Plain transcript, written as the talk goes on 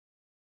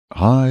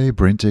Hi,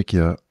 BrenTech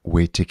here,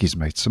 where tech is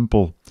made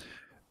simple.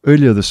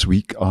 Earlier this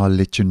week, I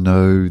let you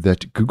know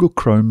that Google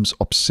Chrome's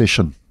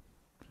obsession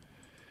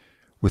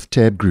with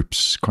tab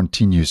groups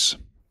continues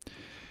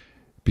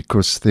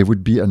because there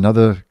would be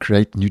another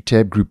Create New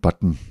Tab Group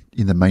button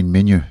in the main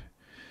menu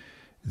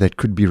that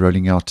could be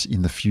rolling out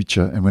in the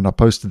future. And when I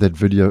posted that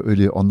video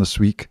earlier on this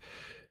week,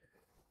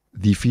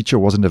 the feature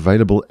wasn't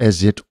available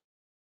as yet,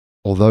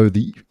 although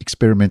the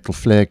experimental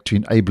flag to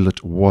enable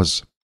it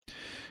was.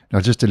 Now,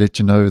 just to let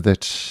you know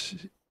that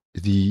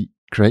the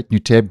Create New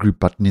Tab Group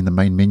button in the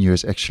main menu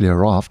has actually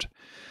arrived.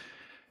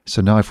 So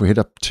now if we head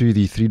up to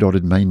the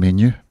three-dotted main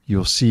menu,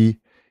 you'll see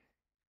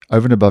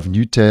over and above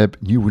New Tab,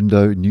 New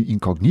Window, New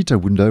Incognito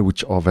Window,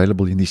 which are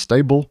available in the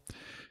stable.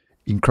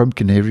 In Chrome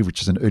Canary,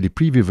 which is an early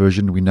preview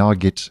version, we now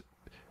get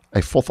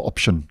a fourth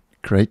option,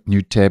 Create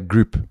New Tab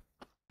Group.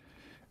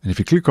 And if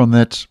you click on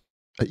that,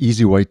 an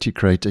easy way to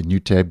create a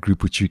new tab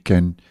group, which you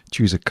can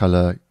choose a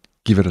color,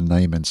 give it a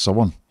name, and so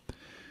on.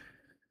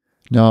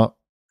 Now,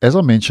 as I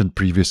mentioned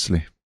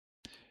previously,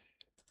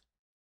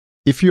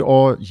 if you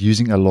are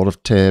using a lot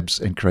of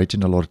tabs and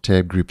creating a lot of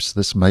tab groups,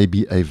 this may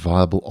be a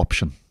viable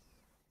option.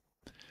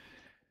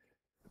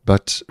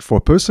 But for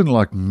a person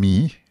like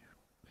me,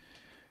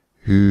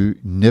 who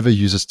never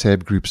uses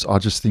tab groups, I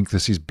just think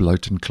this is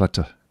bloat and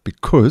clutter.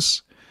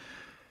 Because,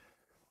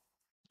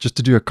 just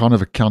to do a kind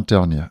of a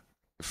countdown here,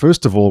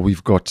 first of all,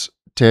 we've got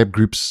tab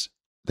groups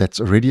that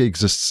already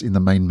exists in the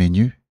main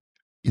menu,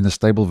 in the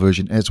stable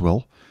version as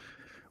well,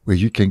 where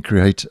you can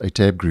create a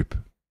tab group.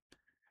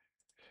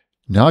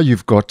 Now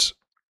you've got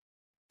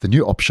the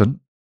new option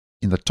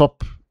in the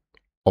top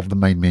of the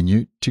main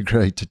menu to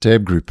create a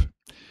tab group.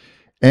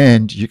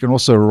 And you can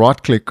also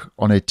right click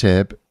on a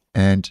tab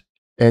and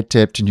add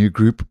tab to new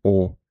group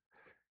or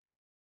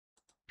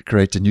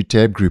create a new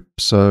tab group.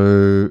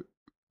 So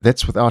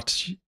that's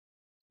without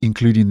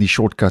including the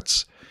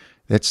shortcuts.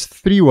 That's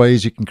 3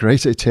 ways you can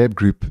create a tab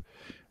group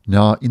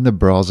now in the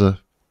browser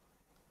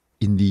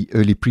in the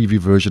early preview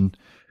version,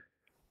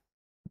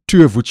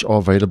 2 of which are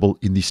available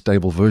in the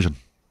stable version.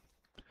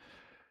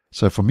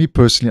 So for me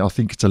personally, I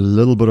think it's a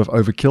little bit of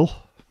overkill.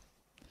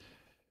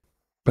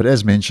 But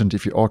as mentioned,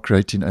 if you are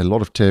creating a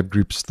lot of tab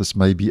groups, this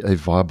may be a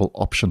viable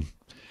option.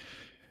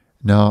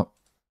 Now,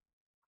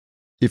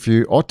 if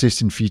you are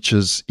testing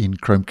features in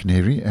Chrome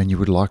Canary and you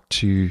would like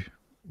to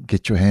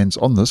get your hands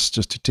on this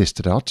just to test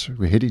it out,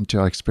 we head into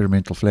our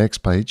experimental flags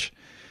page.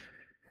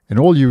 And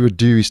all you would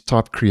do is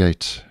type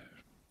create.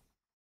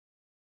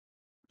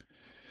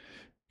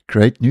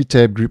 Create new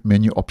tab group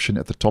menu option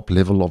at the top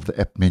level of the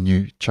app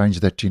menu. Change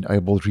that to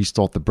enable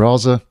restart the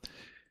browser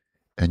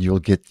and you'll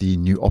get the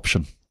new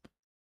option.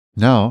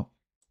 Now,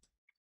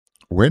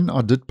 when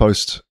I did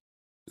post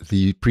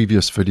the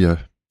previous video,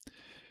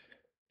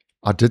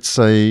 I did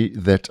say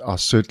that I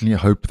certainly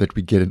hope that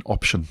we get an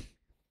option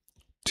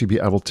to be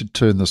able to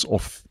turn this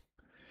off.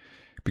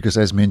 Because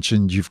as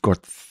mentioned, you've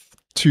got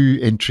 2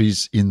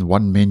 entries in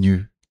one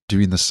menu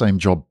doing the same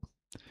job.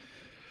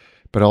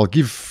 But I'll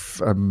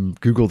give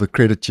Google the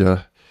credit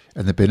here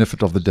and the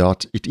benefit of the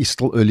doubt. It is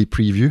still early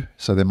preview,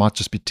 so they might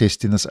just be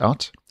testing this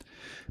out.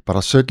 But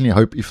I certainly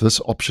hope if this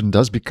option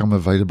does become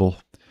available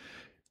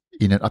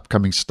in an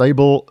upcoming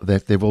stable,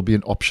 that there will be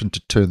an option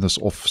to turn this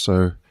off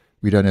so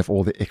we don't have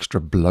all the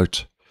extra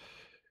bloat.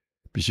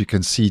 Because you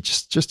can see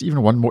just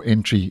even one more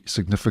entry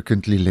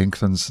significantly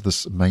lengthens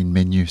this main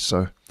menu.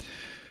 So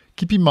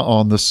keeping my eye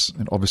on this,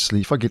 and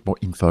obviously if I get more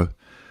info,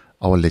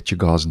 I will let you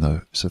guys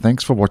know. So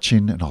thanks for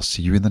watching, and I'll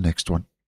see you in the next one.